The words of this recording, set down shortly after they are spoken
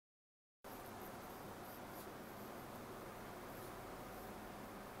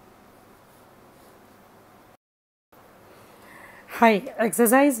Hi,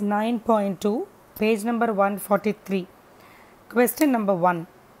 exercise 9.2, page number 143. Question number 1.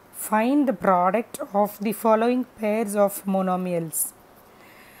 Find the product of the following pairs of monomials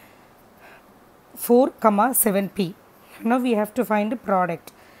 4, 7p. Now we have to find the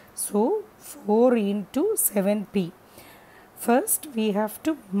product. So 4 into 7p. First we have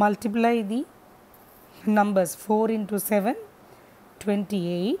to multiply the numbers 4 into 7,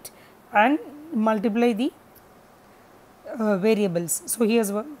 28, and multiply the variables. So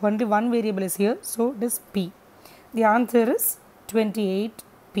here's only one variable is here, so it is p. The answer is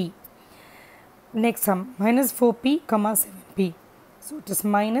 28p. Next sum, minus 4p, 7p. So it is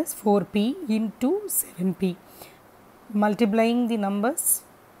minus 4p into 7p. Multiplying the numbers,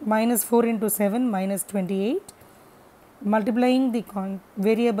 minus 4 into 7, minus 28. Multiplying the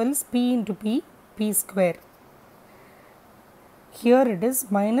variables p into p, p square. Here it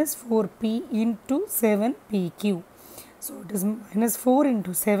is minus 4p into 7pq. So it is minus 4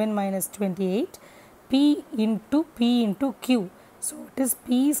 into 7 minus 28, p into q. So it is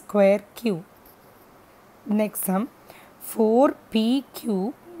p square q. Next sum,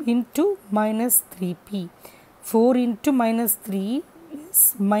 4pq into minus 3p. 4 into minus 3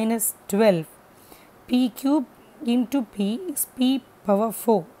 is minus 12. p cube into p is p power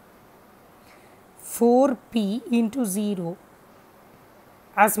 4. 4p into 0.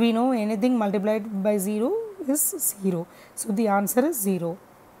 As we know, anything multiplied by 0 is 0. So the answer is 0.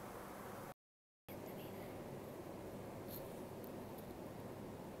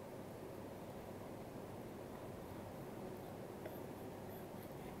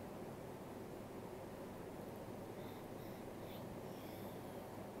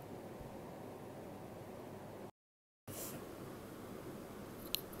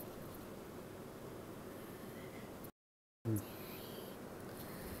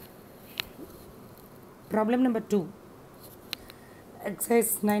 Problem number 2.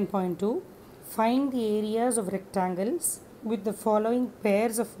 Exercise 9.2. Find the areas of rectangles with the following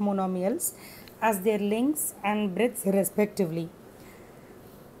pairs of monomials as their lengths and breadths respectively.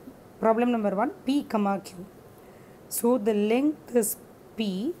 Problem number 1. P, Q. So the length is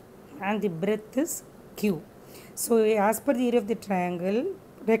P and the breadth is Q. So as per the area of the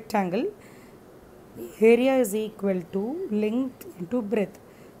rectangle, area is equal to length into breadth.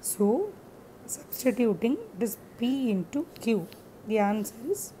 So substituting this P into Q. The answer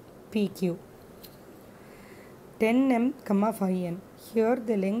is PQ. 10m, 5n. Here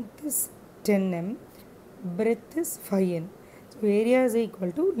the length is 10m, breadth is 5n. So area is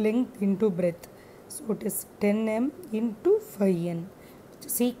equal to length into breadth. So it is 10m into 5n, which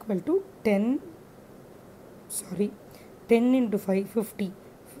is equal to 10 into 5, 50.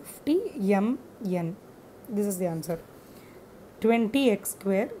 50mn. This is the answer. 20x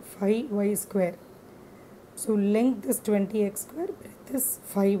square, 5y square. So length is 20x square, breadth is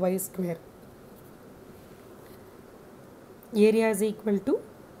 5y square. Area is equal to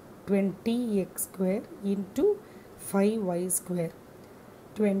 20x square into 5y square.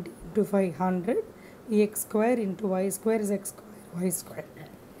 20 into 500. X square into y square is x square, y square.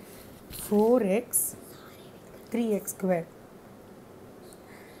 4x, 3x square.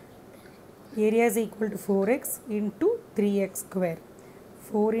 Area is equal to 4x into 3x square.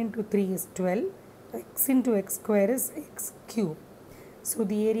 4 into 3 is 12. X into x square is x cube. So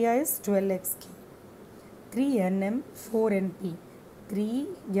the area is 12x cube. 3nm, 4np.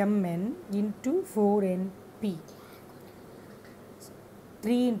 3mn into 4np.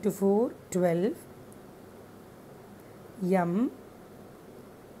 3 into 4, 12.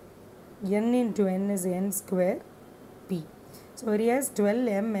 n into n is n square p. So area is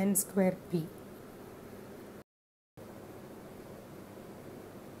 12m n square p.